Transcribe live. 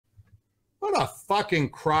What a fucking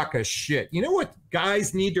crock of shit. You know what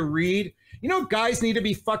guys need to read? You know what guys need to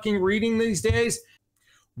be fucking reading these days?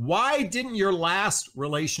 Why didn't your last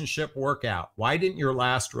relationship work out? Why didn't your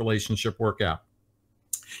last relationship work out?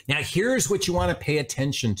 Now, here's what you want to pay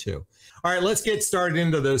attention to. All right, let's get started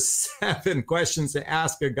into those 7 questions to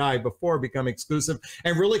ask a guy before becoming exclusive.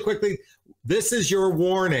 And really quickly, this is your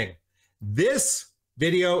warning. This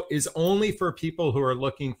video is only for people who are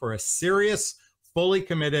looking for a serious, fully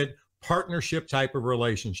committed partnership type of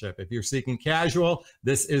relationship. If you're seeking casual,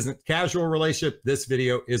 this isn't casual relationship. This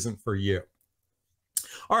video isn't for you.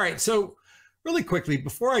 All right, so really quickly,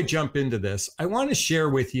 before I jump into this, I want to share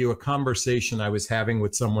with you a conversation I was having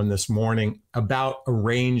with someone this morning about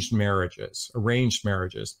arranged marriages.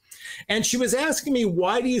 And she was asking me,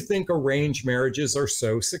 why do you think arranged marriages are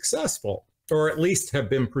so successful, or at least have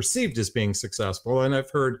been perceived as being successful? And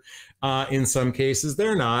I've heard in some cases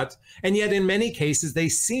they're not, and yet in many cases they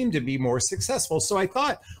seem to be more successful. So I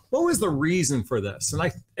thought, what was the reason for this?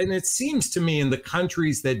 And it seems to me in the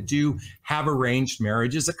countries that do have arranged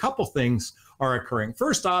marriages, a couple things are occurring.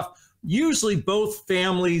 First off, usually both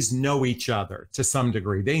families know each other to some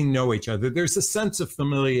degree. They know each other. There's a sense of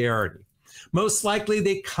familiarity. Most likely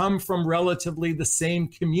they come from relatively the same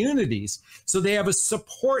communities, so they have a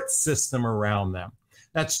support system around them.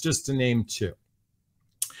 That's just to name 2.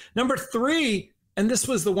 Number 3, and this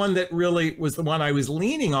was the one that really was the one I was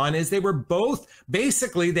leaning on, is they were both,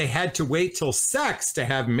 basically they had to wait till sex to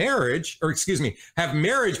have marriage, or excuse me, have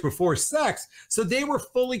marriage before sex. So they were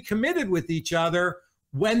fully committed with each other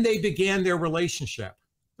when they began their relationship.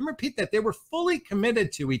 Let me repeat that. They were fully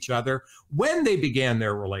committed to each other when they began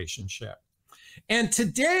their relationship. And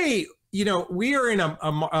today, you know, we are in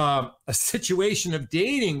a situation of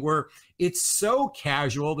dating where it's so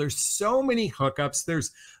casual. There's so many hookups.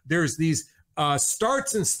 There's these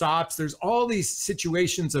starts and stops. There's all these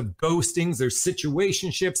situations of ghostings. There's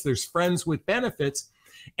situationships. There's friends with benefits.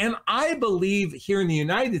 And I believe here in the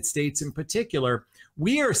United States in particular,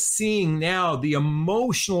 we are seeing now the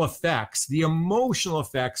emotional effects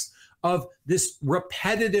of this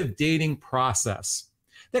repetitive dating process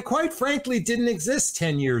that quite frankly didn't exist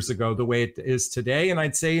 10 years ago the way it is today. And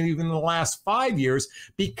I'd say even in the last 5 years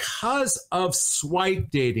because of swipe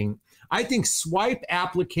dating. I think swipe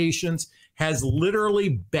applications has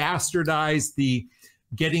literally bastardized the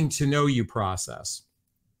getting to know you process.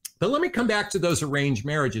 But let me come back to those arranged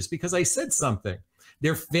marriages, because I said something.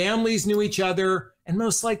 Their families knew each other, and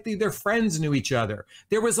most likely their friends knew each other.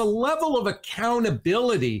 There was a level of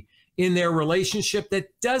accountability in their relationship that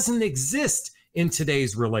doesn't exist in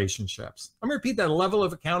today's relationships. I'm going to repeat that, a level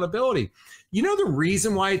of accountability. You know the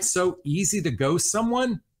reason why it's so easy to ghost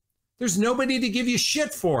someone? There's nobody to give you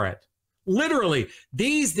shit for it. Literally,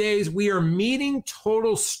 these days we are meeting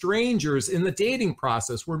total strangers in the dating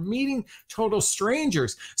process. We're meeting total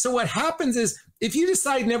strangers. So what happens is if you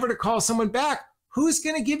decide never to call someone back, who's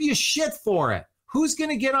going to give you shit for it? Who's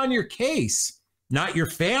going to get on your case? Not your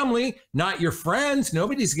family, not your friends.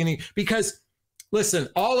 Nobody's going to, because listen,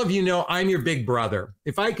 all of you know I'm your big brother.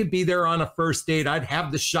 If I could be there on a first date, I'd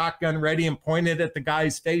have the shotgun ready and pointed at the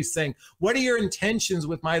guy's face saying, what are your intentions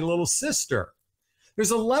with my little sister?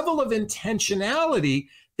 There's a level of intentionality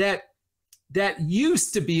that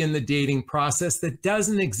used to be in the dating process that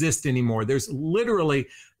doesn't exist anymore. There's literally,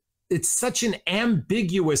 it's such an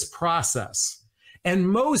ambiguous process. And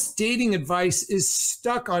most dating advice is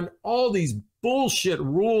stuck on all these bullshit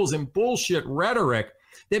rules and bullshit rhetoric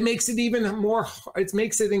that makes it even more, it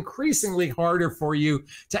makes it increasingly harder for you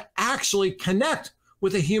to actually connect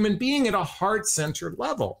with a human being at a heart-centered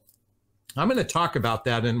level. I'm going to talk about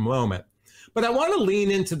that in a moment. But I want to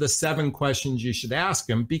lean into the 7 questions you should ask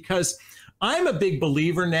him, because I'm a big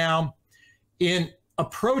believer now in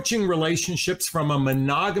approaching relationships from a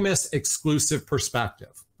monogamous exclusive perspective.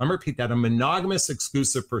 I'm going to repeat that, a monogamous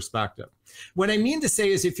exclusive perspective. What I mean to say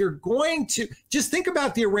is if you're going to, just think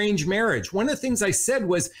about the arranged marriage. One of the things I said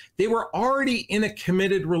was they were already in a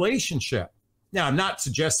committed relationship. Now, I'm not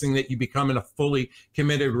suggesting that you become in a fully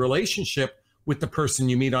committed relationship with the person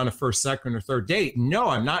you meet on a first, second, or third date. No,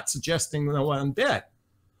 I'm not suggesting that one bit.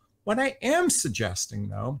 What I am suggesting,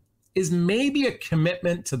 though, is maybe a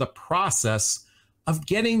commitment to the process of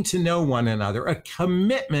getting to know one another, a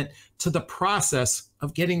commitment to the process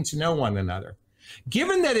of getting to know one another.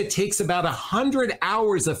 Given that it takes about 100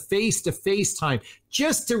 hours of face-to-face time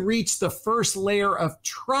just to reach the first layer of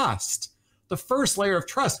trust,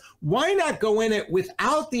 why not go in it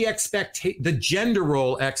without the gender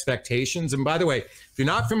role expectations? And by the way, if you're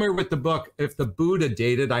not familiar with the book, If the Buddha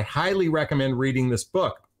Dated, I highly recommend reading this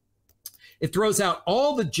book. It throws out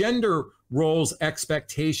all the gender roles,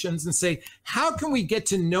 expectations, and say, how can we get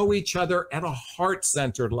to know each other at a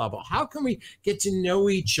heart-centered level? How can we get to know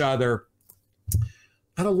each other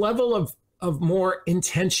at a level of more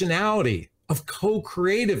intentionality, of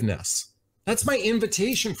co-creativeness? That's my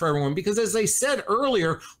invitation for everyone, because as I said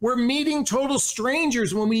earlier, we're meeting total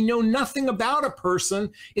strangers when we know nothing about a person.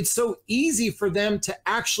 It's so easy for them to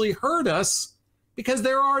actually hurt us because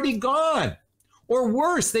they're already gone. Or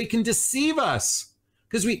worse, they can deceive us.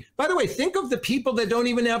 Because by the way, think of the people that don't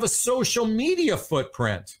even have a social media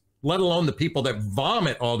footprint, let alone the people that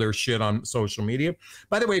vomit all their shit on social media.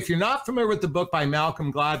 By the way, if you're not familiar with the book by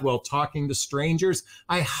Malcolm Gladwell, Talking to Strangers,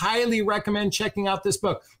 I highly recommend checking out this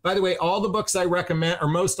book. By the way, all the books I recommend, or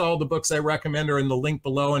most all the books I recommend, are in the link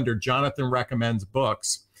below under Jonathon Recommends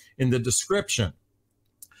Books in the description.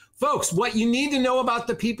 Folks, what you need to know about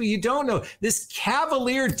the people you don't know, this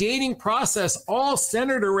cavalier dating process, all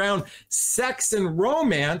centered around sex and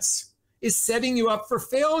romance, is setting you up for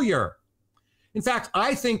failure. In fact,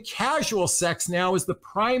 I think casual sex now is the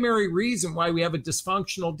primary reason why we have a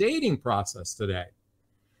dysfunctional dating process today.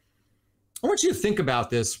 I want you to think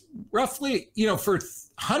about this. Roughly, for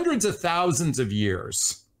hundreds of thousands of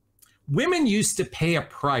years, women used to pay a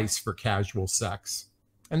price for casual sex,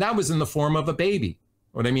 and that was in the form of a baby.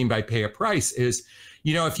 What I mean by pay a price is,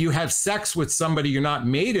 if you have sex with somebody you're not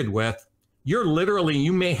mated with,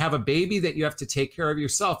 you may have a baby that you have to take care of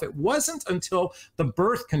yourself. It wasn't until the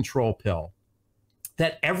birth control pill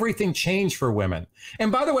that everything changed for women.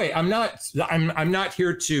 And by the way, I'm not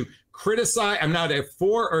here to criticize, I'm not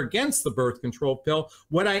for or against the birth control pill.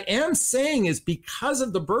 What I am saying is, because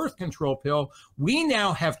of the birth control pill, we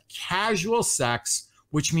now have casual sex,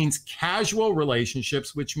 which means casual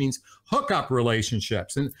relationships, which means hookup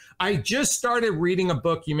relationships. And I just started reading a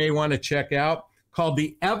book you may want to check out called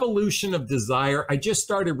The Evolution of Desire. I just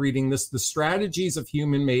started reading this, The Strategies of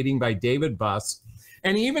Human Mating by David Buss.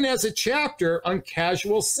 And he even has a chapter on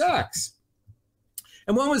casual sex.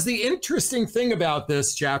 And what was the interesting thing about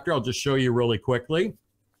this chapter, I'll just show you really quickly,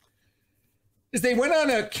 is they went on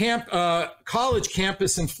a college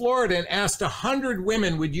campus in Florida and asked 100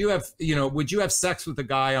 women, would you have sex with a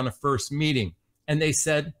guy on a first meeting? And they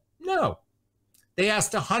said, no. They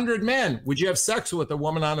asked 100 men, would you have sex with a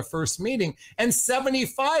woman on a first meeting? And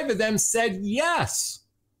 75 of them said yes.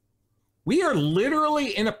 We are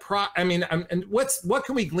literally in and what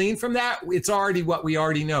can we glean from that? It's already what we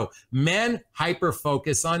already know. Men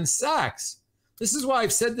hyper-focus on sex. This is why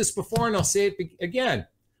I've said this before, and I'll say it again.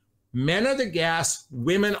 Men are the gas,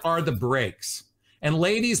 women are the brakes. And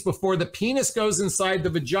ladies, before the penis goes inside the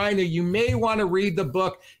vagina, you may want to read the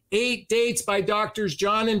book 8 Dates by Doctors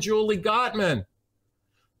John and Julie Gottman.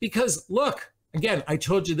 Because look, again, I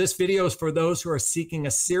told you this video is for those who are seeking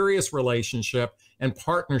a serious relationship and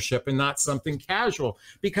partnership and not something casual.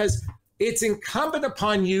 Because it's incumbent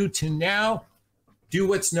upon you to now do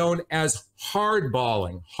what's known as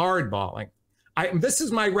hardballing. This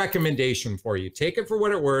is my recommendation for you. Take it for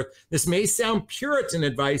what it's worth. This may sound Puritan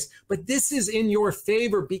advice, but this is in your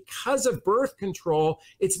favor because of birth control.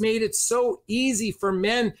 It's made it so easy for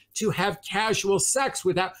men to have casual sex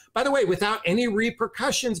without any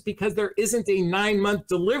repercussions, because there isn't a 9-month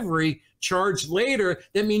delivery charged later.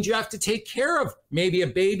 That means you have to take care of maybe a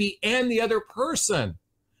baby and the other person.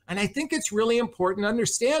 And I think it's really important to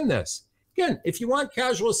understand this. Again, if you want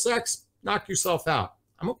casual sex, knock yourself out.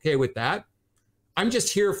 I'm okay with that. I'm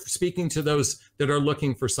just here speaking to those that are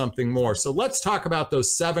looking for something more. So let's talk about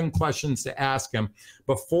those 7 questions to ask him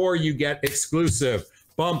before you get exclusive.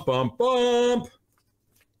 Bump, bump, bump.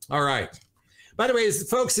 All right. By the way,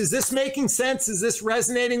 folks, is this making sense? Is this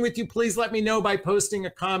resonating with you? Please let me know by posting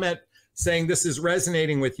a comment saying this is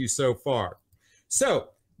resonating with you so far. So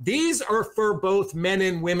these are for both men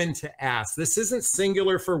and women to ask. This isn't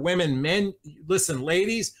singular for women. Men, listen,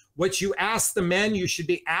 ladies, what you ask the men, you should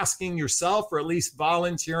be asking yourself, or at least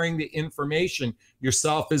volunteering the information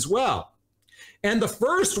yourself as well. And the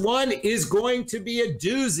first one is going to be a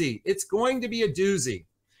doozy. It's going to be a doozy.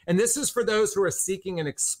 And this is for those who are seeking an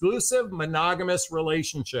exclusive monogamous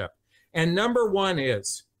relationship. And number 1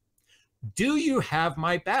 is, do you have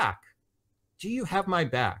my back? Do you have my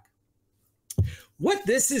back? What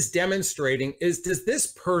this is demonstrating is, does this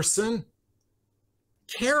person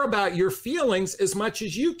care about your feelings as much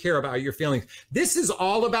as you care about your feelings? This is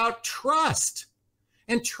all about trust.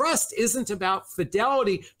 And trust isn't about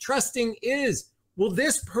fidelity. Trusting is, will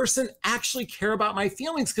this person actually care about my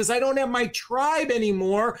feelings? Because I don't have my tribe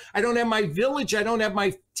anymore. I don't have my village. I don't have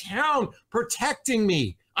my town protecting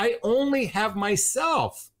me. I only have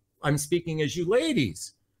myself. I'm speaking as you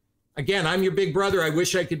ladies. Again, I'm your big brother. I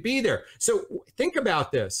wish I could be there. So think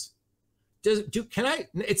about this.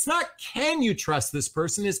 it's not can you trust this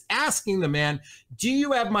person, is asking the man, do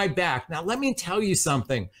you have my back? Now, let me tell you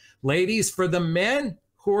something, ladies, for the men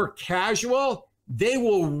who are casual, they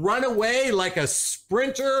will run away like a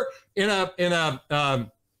sprinter in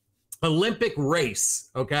a Olympic race,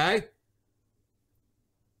 okay?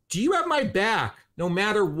 Do you have my back no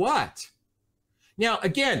matter what? Now,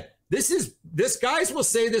 again, this guys will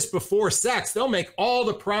say this before sex. They'll make all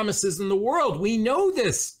the promises in the world. We know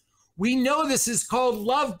this. We know this is called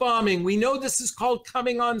love bombing. We know this is called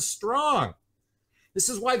coming on strong. This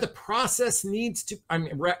is why the process needs to, I'm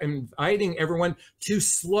inviting everyone to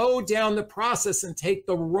slow down the process and take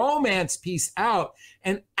the romance piece out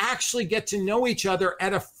and actually get to know each other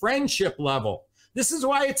at a friendship level. This is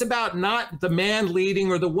why it's about not the man leading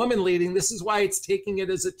or the woman leading. This is why it's taking it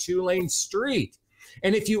as a two-lane street.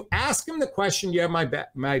 And if you ask him the question, you have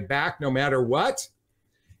my back no matter what,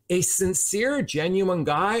 a sincere, genuine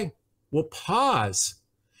guy will pause.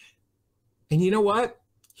 And you know what?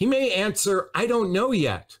 He may answer, I don't know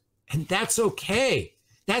yet. And that's okay.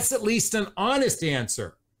 That's at least an honest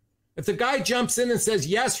answer. If the guy jumps in and says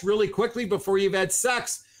yes really quickly before you've had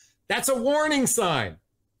sex, that's a warning sign.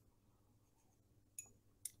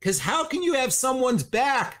 Because how can you have someone's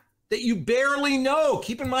back that you barely know?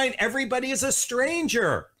 Keep in mind, everybody is a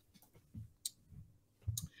stranger.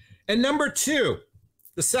 And number two,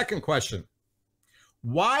 the second question.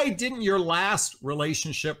 Why didn't your last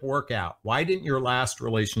relationship work out? Why didn't your last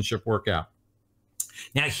relationship work out?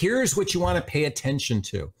 Now, here's what you want to pay attention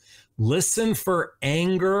to. Listen for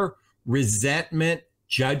anger, resentment,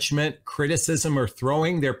 judgment, criticism, or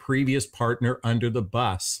throwing their previous partner under the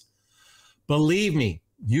bus. Believe me,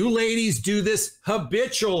 you ladies do this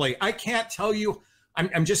habitually. I can't tell you,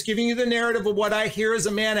 I'm just giving you the narrative of what I hear as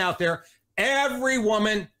a man out there. Every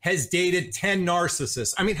woman has dated 10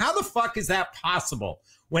 narcissists. I mean, how the fuck is that possible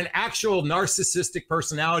when actual narcissistic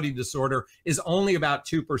personality disorder is only about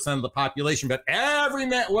 2% of the population, but every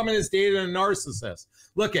woman has dated a narcissist?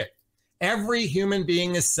 Look at, every human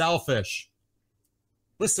being is selfish.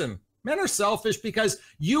 Listen, men are selfish because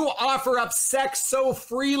you offer up sex so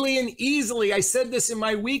freely and easily. I said this in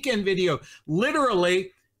my weekend video.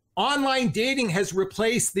 Literally, online dating has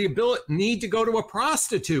replaced the need to go to a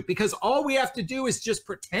prostitute, because all we have to do is just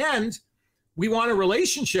pretend we want a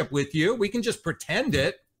relationship with you. We can just pretend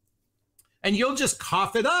it and you'll just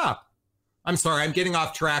cough it up. I'm sorry, I'm getting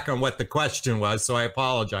off track on what the question was, so I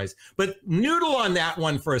apologize. But noodle on that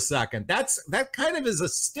one for a second. That kind of is a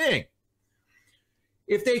sting.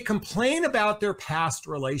 If they complain about their past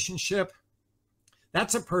relationship,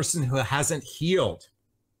 that's a person who hasn't healed.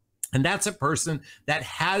 And that's a person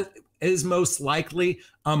that is most likely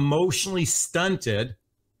emotionally stunted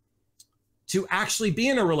to actually be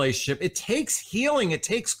in a relationship. It takes healing, it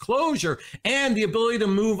takes closure, and the ability to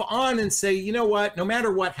move on and say, you know what, no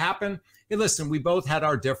matter what happened, hey, listen, we both had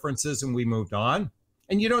our differences and we moved on.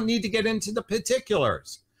 And you don't need to get into the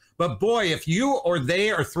particulars. But boy, if you or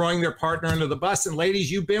they are throwing their partner under the bus, and ladies,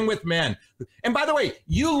 you've been with men. And by the way,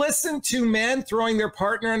 you listen to men throwing their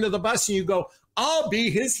partner under the bus and you go, I'll be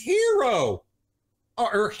his hero,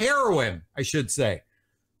 or heroine, I should say.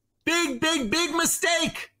 Big, big, big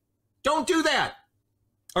mistake. Don't do that.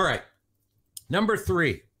 All right. Number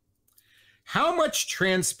three, how much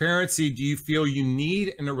transparency do you feel you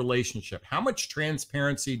need in a relationship? How much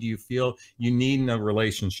transparency do you feel you need in a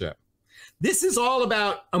relationship? This is all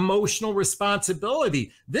about emotional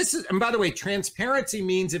responsibility. And by the way, transparency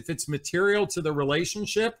means if it's material to the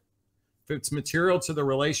relationship,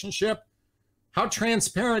 how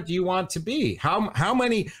transparent do you want to be? How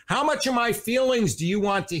much of my feelings do you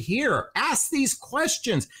want to hear? Ask these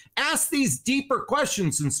questions. Ask these deeper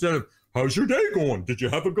questions instead of, how's your day going? Did you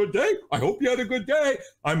have a good day? I hope you had a good day.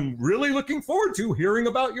 I'm really looking forward to hearing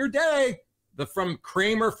about your day. From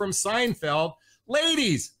Kramer from Seinfeld.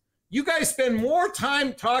 Ladies, you guys spend more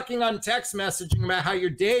time talking on text messaging about how your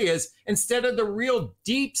day is instead of the real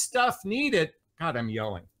deep stuff needed. God, I'm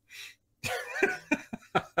yelling.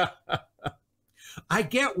 I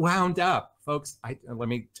get wound up, folks. Let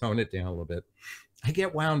me tone it down a little bit. I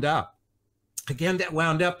get wound up. I get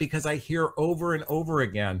wound up because I hear over and over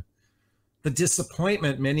again the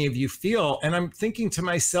disappointment many of you feel. And I'm thinking to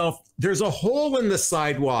myself, there's a hole in the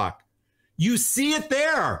sidewalk. You see it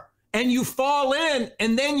there and you fall in,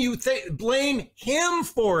 and then you blame him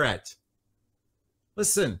for it.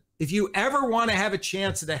 Listen, if you ever want to have a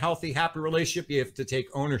chance at a healthy, happy relationship, you have to take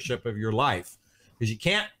ownership of your life. Because you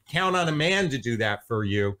can't count on a man to do that for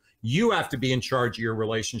you. You have to be in charge of your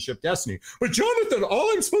relationship destiny. But Jonathan,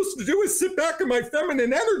 all I'm supposed to do is sit back in my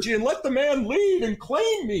feminine energy and let the man lead and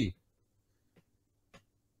claim me.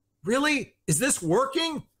 Really? Is this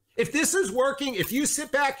working? If this is working, if you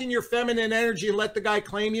sit back in your feminine energy and let the guy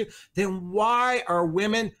claim you, then why are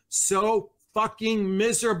women so fucking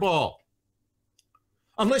miserable?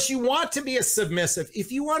 Unless you want to be a submissive.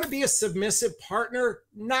 If you want to be a submissive partner,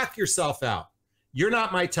 knock yourself out. You're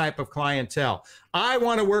not my type of clientele. I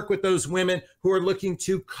want to work with those women who are looking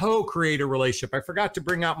to co-create a relationship. I forgot to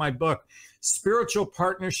bring out my book, Spiritual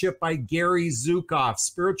Partnership by Gary Zukav.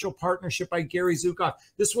 Spiritual Partnership by Gary Zukav.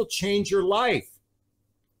 This will change your life.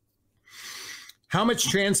 How much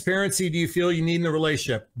transparency do you feel you need in the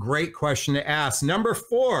relationship? Great question to ask. Number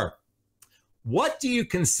 4, what do you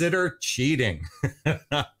consider cheating?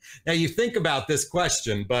 Now you think about this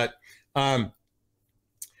question, but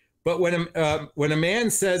when a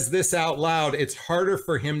man says this out loud, it's harder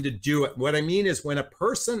for him to do it. What I mean is when a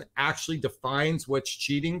person actually defines what's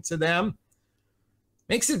cheating to them,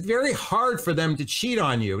 makes it very hard for them to cheat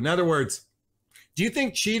on you. In other words, do you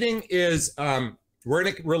think cheating is, we're in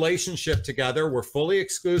a relationship together, we're fully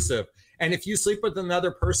exclusive, and if you sleep with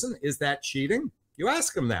another person, is that cheating? You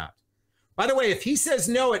ask him that. By the way, if he says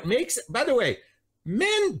no, it makes, by the way,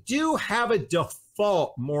 men do have a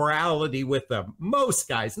default morality with them. Most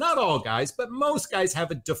guys, not all guys, but most guys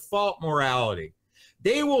have a default morality.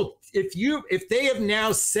 They will, if they have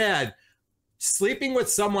now said sleeping with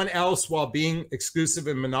someone else while being exclusive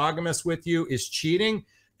and monogamous with you is cheating,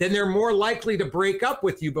 then they're more likely to break up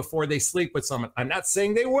with you before they sleep with someone. I'm not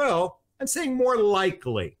saying they will, I'm saying more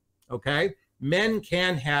likely, okay? Men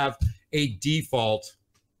can have a default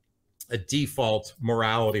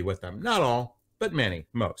morality with them. Not all, but many,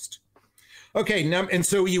 most. Okay, and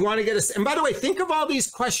so you want to get us, and by the way, think of all these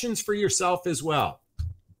questions for yourself as well.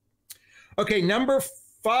 Okay, number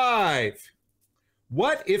 5.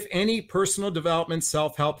 What, if any, personal development,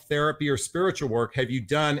 self-help, therapy, or spiritual work have you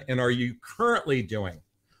done and are you currently doing?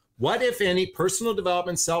 What, if any, personal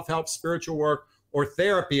development, self-help, spiritual work, or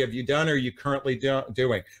therapy have you done or are you currently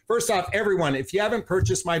doing? First off, everyone, if you haven't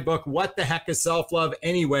purchased my book, What the Heck is Self-Love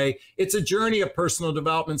Anyway? It's a journey of personal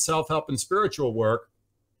development, self-help, and spiritual work.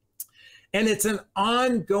 And it's an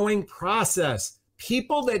ongoing process.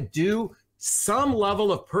 People that do some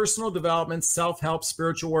level of personal development, self-help,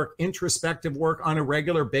 spiritual work, introspective work on a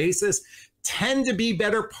regular basis tend to be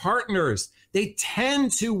better partners. They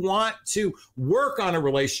tend to want to work on a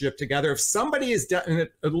relationship together. If somebody has done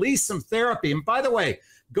at least some therapy, and by the way,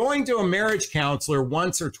 going to a marriage counselor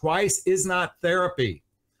once or twice is not therapy.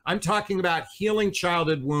 I'm talking about healing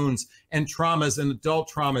childhood wounds and traumas and adult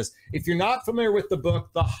traumas. If you're not familiar with the book,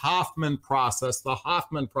 The Hoffman Process,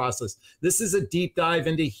 this is a deep dive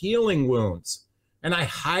into healing wounds. And I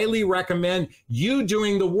highly recommend you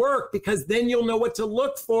doing the work because then you'll know what to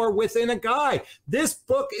look for within a guy. This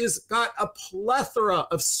book has got a plethora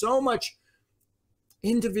of so much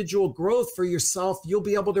individual growth for yourself. You'll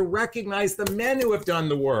be able to recognize the men who have done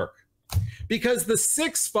the work. Because the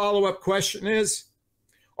 6th follow-up question is,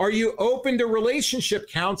 are you open to relationship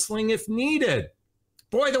counseling if needed?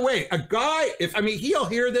 Boy, the way a guy, he'll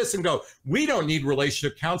hear this and go, we don't need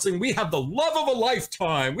relationship counseling. We have the love of a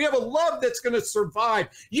lifetime. We have a love that's going to survive.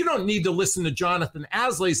 You don't need to listen to Jonathon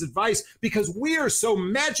Aslay's advice because we are so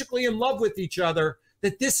magically in love with each other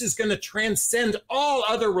that this is going to transcend all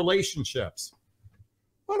other relationships.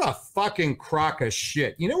 What a fucking crock of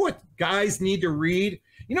shit. You know what guys need to read?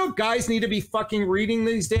 You know what guys need to be fucking reading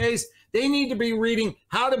these days? They need to be reading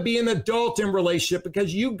How to Be an Adult in Relationship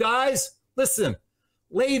because you guys, listen,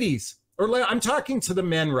 ladies, I'm talking to the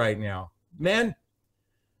men right now. Men,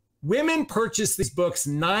 women purchase these books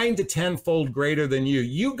 9 to 10-fold greater than you.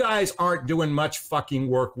 You guys aren't doing much fucking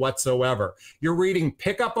work whatsoever. You're reading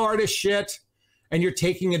pickup artist shit and you're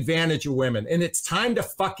taking advantage of women. And it's time to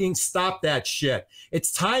fucking stop that shit.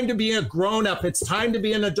 It's time to be a grown-up. It's time to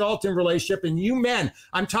be an adult in relationship. And you men,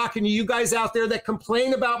 I'm talking to you guys out there that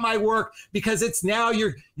complain about my work because it's now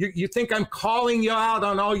you think I'm calling you out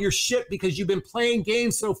on all your shit because you've been playing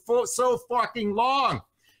games so fucking long.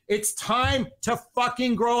 It's time to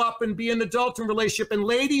fucking grow up and be an adult in relationship. And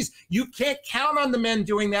ladies, you can't count on the men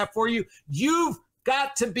doing that for you. You've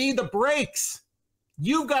got to be the brakes.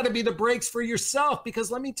 You've got to be the brakes for yourself because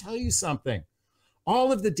let me tell you something.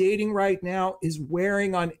 All of the dating right now is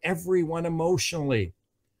wearing on everyone emotionally.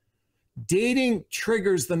 Dating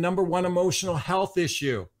triggers the number 1 emotional health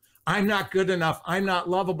issue. I'm not good enough, I'm not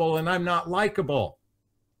lovable, and I'm not likable.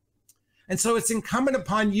 And so it's incumbent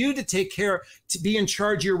upon you to take care, to be in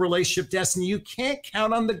charge of your relationship destiny. You can't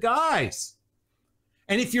count on the guys.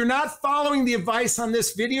 And if you're not following the advice on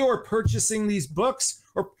this video or purchasing these books,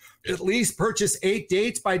 or at least purchase 8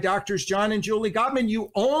 Dates by Drs. John and Julie Gottman,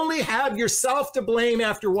 you only have yourself to blame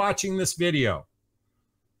after watching this video.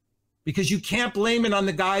 Because you can't blame it on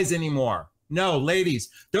the guys anymore. No, ladies,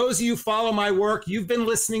 those of you who follow my work, you've been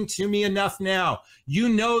listening to me enough now. You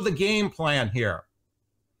know the game plan here.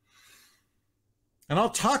 And I'll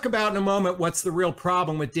talk about in a moment what's the real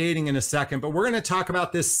problem with dating in a second, but we're going to talk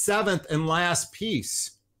about this seventh and last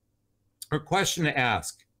piece, or question to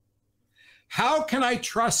ask. How can I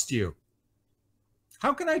trust you?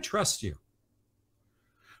 How can I trust you?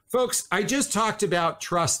 Folks, I just talked about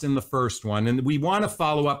trust in the first one, and we want to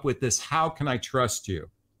follow up with this, how can I trust you?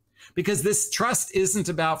 Because this trust isn't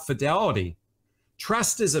about fidelity.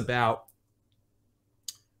 Trust is about,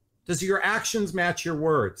 does your actions match your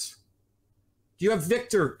words? Do you have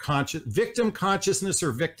victim consciousness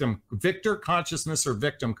or victor consciousness or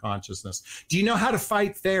victim consciousness? Do you know how to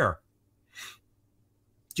fight fair?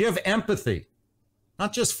 Do you have empathy?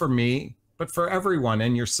 Not just for me, but for everyone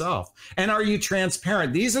and yourself. And are you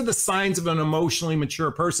transparent? These are the signs of an emotionally mature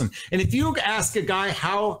person. And if you ask a guy,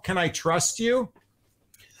 how can I trust you?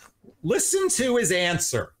 Listen to his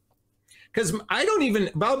answer. Because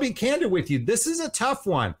I'll be candid with you. This is a tough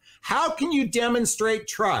one. How can you demonstrate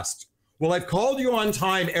trust? Well, I've called you on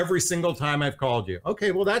time every single time I've called you.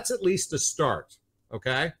 Okay, well, that's at least a start,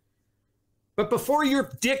 okay? But before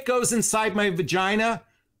your dick goes inside my vagina,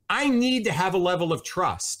 I need to have a level of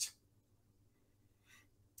trust.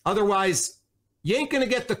 Otherwise, you ain't gonna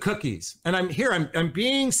get the cookies. And I'm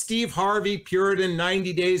being Steve Harvey, Puritan,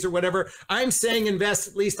 90 days or whatever. I'm saying invest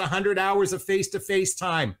at least 100 hours of face-to-face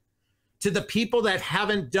time to the people that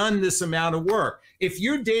haven't done this amount of work. If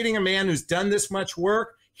you're dating a man who's done this much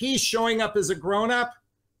work, he's showing up as a grown-up,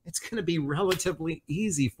 it's going to be relatively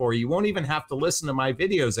easy for you. You won't even have to listen to my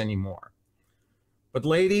videos anymore. But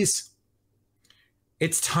ladies,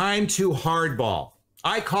 it's time to hardball.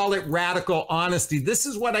 I call it radical honesty. This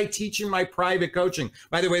is what I teach in my private coaching.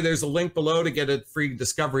 By the way, there's a link below to get a free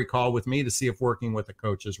discovery call with me to see if working with a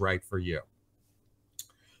coach is right for you.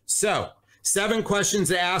 So, 7 questions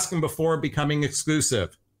to ask them before becoming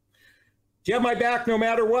exclusive. Do you have my back no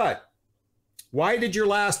matter what? Why did your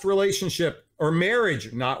last relationship or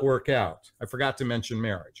marriage not work out? I forgot to mention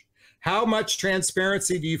marriage. How much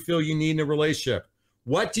transparency do you feel you need in a relationship?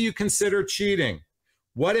 What do you consider cheating?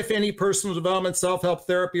 What, if any, personal development, self-help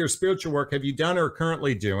therapy, or spiritual work have you done or are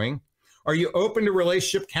currently doing? Are you open to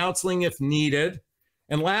relationship counseling if needed?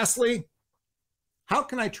 And lastly, how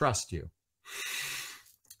can I trust you?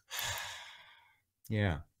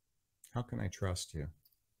 Yeah, how can I trust you?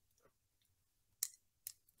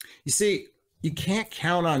 You see, you can't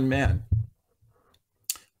count on men.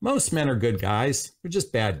 Most men are good guys. They're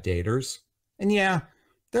just bad daters. And yeah,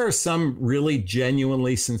 there are some really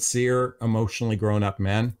genuinely sincere, emotionally grown-up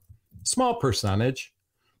men. Small percentage.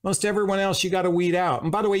 Most everyone else you got to weed out.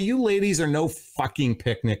 And by the way, you ladies are no fucking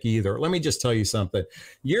picnic either. Let me just tell you something.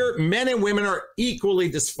 Your men and women are equally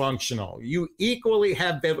dysfunctional. You equally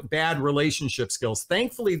have bad relationship skills.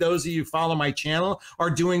 Thankfully, those of you who follow my channel are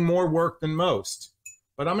doing more work than most.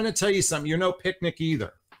 But I'm going to tell you something. You're no picnic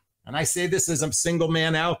either. And I say this as a single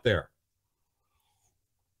man out there.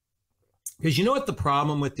 Because you know what the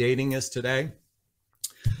problem with dating is today?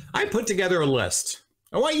 I put together a list.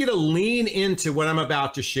 I want you to lean into what I'm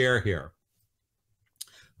about to share here.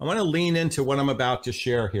 I want to lean into what I'm about to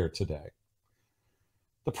share here today.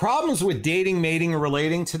 The problems with dating, mating, or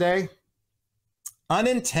relating today,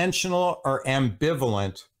 unintentional or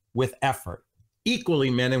ambivalent with effort. Equally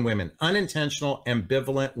men and women, unintentional,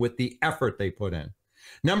 ambivalent with the effort they put in.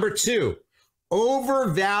 Number 2,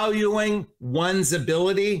 overvaluing one's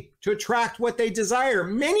ability to attract what they desire.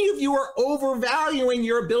 Many of you are overvaluing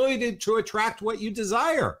your ability to attract what you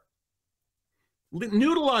desire.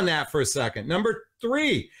 Noodle on that for a second. Number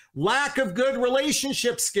 3, lack of good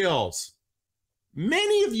relationship skills.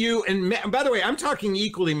 Many of you, and by the way, I'm talking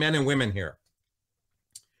equally men and women here.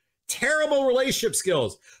 Terrible relationship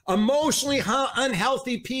skills. Emotionally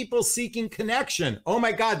unhealthy people seeking connection. Oh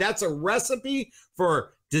my God, that's a recipe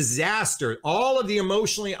for disaster. All of the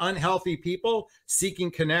emotionally unhealthy people seeking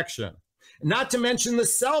connection. Not to mention the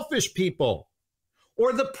selfish people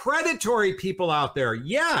or the predatory people out there.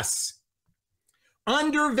 Yes.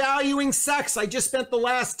 Undervaluing sex. I just spent the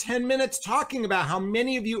last 10 minutes talking about how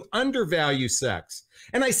many of you undervalue sex.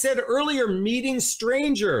 And I said earlier, meeting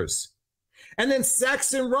strangers. And then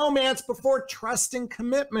sex and romance before trust and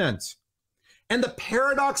commitment. And the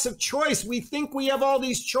paradox of choice. We think we have all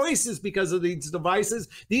these choices because of these devices.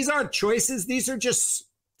 These aren't choices. These are just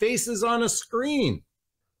faces on a screen.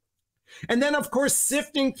 And then, of course,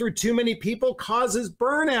 sifting through too many people causes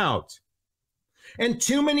burnout. And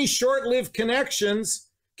too many short-lived connections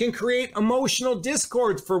can create emotional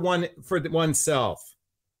discord for oneself.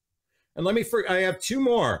 And I have 2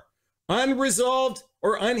 more. Unresolved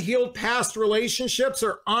or unhealed past relationships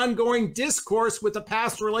or ongoing discourse with a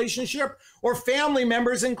past relationship or family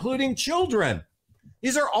members, including children.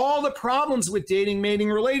 These are all the problems with dating, mating,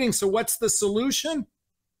 relating. So what's the solution?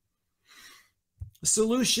 The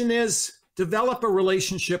solution is develop a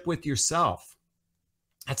relationship with yourself.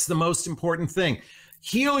 That's the most important thing.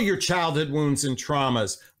 Heal your childhood wounds and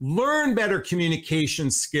traumas. Learn better communication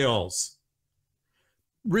skills.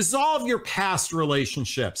 Resolve your past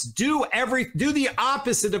relationships. Do the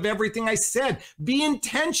opposite of everything I said. Be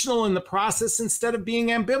intentional in the process instead of being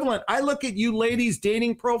ambivalent. I look at you ladies'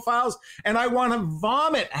 dating profiles and I want to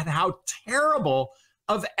vomit at how terrible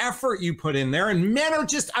of effort you put in there. And men are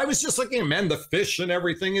just, I was just looking at men, the fish and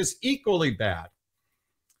everything is equally bad.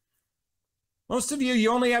 Most of you,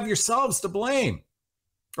 you only have yourselves to blame,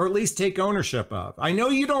 or at least take ownership of. I know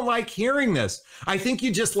you don't like hearing this. I think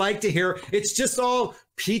you just like to hear it's just all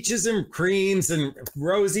peaches and creams and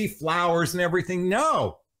rosy flowers and everything.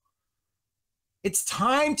 No, it's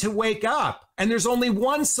time to wake up. And there's only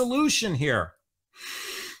one solution here.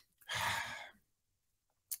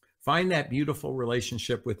 Find that beautiful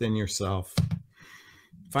relationship within yourself.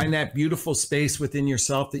 Find that beautiful space within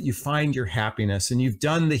yourself that you find your happiness, and you've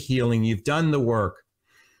done the healing, you've done the work.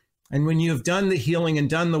 And when you have done the healing and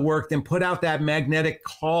done the work, then put out that magnetic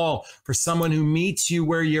call for someone who meets you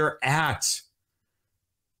where you're at.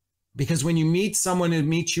 Because when you meet someone who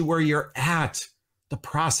meets you where you're at, the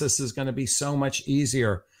process is going to be so much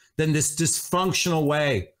easier than this dysfunctional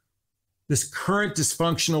way, this current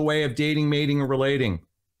dysfunctional way of dating, mating, and relating.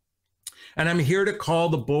 And I'm here to call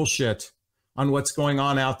the bullshit on what's going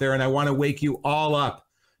on out there. And I want to wake you all up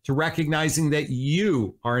to recognizing that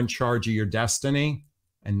you are in charge of your destiny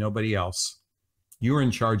and nobody else. You're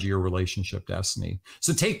in charge of your relationship destiny.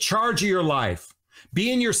 So take charge of your life.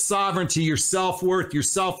 Be in your sovereignty, your self-worth, your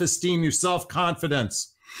self-esteem, your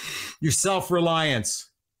self-confidence, your self-reliance.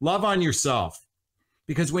 Love on yourself.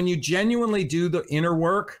 Because when you genuinely do the inner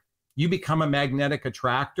work, you become a magnetic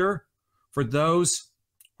attractor for those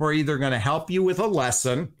who are either going to help you with a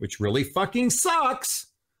lesson, which really fucking sucks,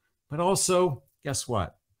 but also, guess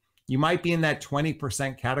what? You might be in that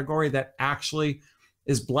 20% category that actually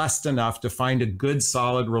is blessed enough to find a good,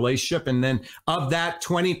 solid relationship. And then of that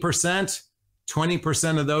 20%,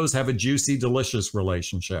 20% of those have a juicy, delicious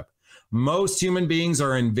relationship. Most human beings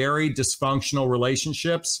are in very dysfunctional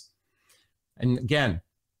relationships. And again,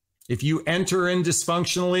 if you enter in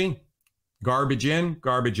dysfunctionally, garbage in,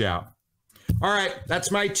 garbage out. All right,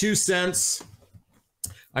 that's my 2 cents.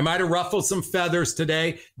 I might have ruffled some feathers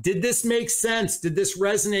today. Did this make sense? Did this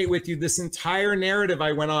resonate with you, this entire narrative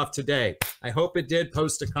I went off today? I hope it did.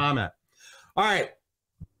 Post a comment. All right.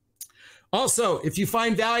 Also, if you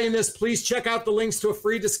find value in this, please check out the links to a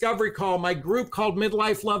free discovery call, my group called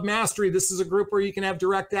Midlife Love Mastery. This is a group where you can have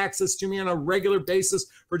direct access to me on a regular basis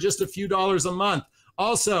for just a few dollars a month.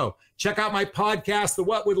 Also, check out my podcast, the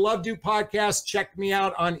What Would Love Do podcast. Check me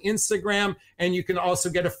out on Instagram, and you can also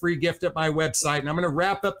get a free gift at my website. And I'm going to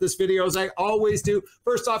wrap up this video as I always do.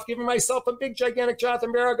 First off, giving myself a big, gigantic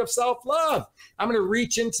Jonathon Bear hug of self-love. I'm going to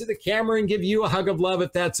reach into the camera and give you a hug of love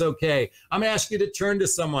if that's okay. I'm going to ask you to turn to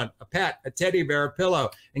someone, a pet, a teddy bear, a pillow,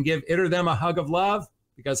 and give it or them a hug of love,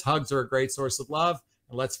 because hugs are a great source of love.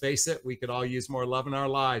 And let's face it, we could all use more love in our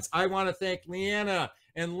lives. I want to thank Leanna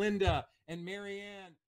and Linda and Marianne.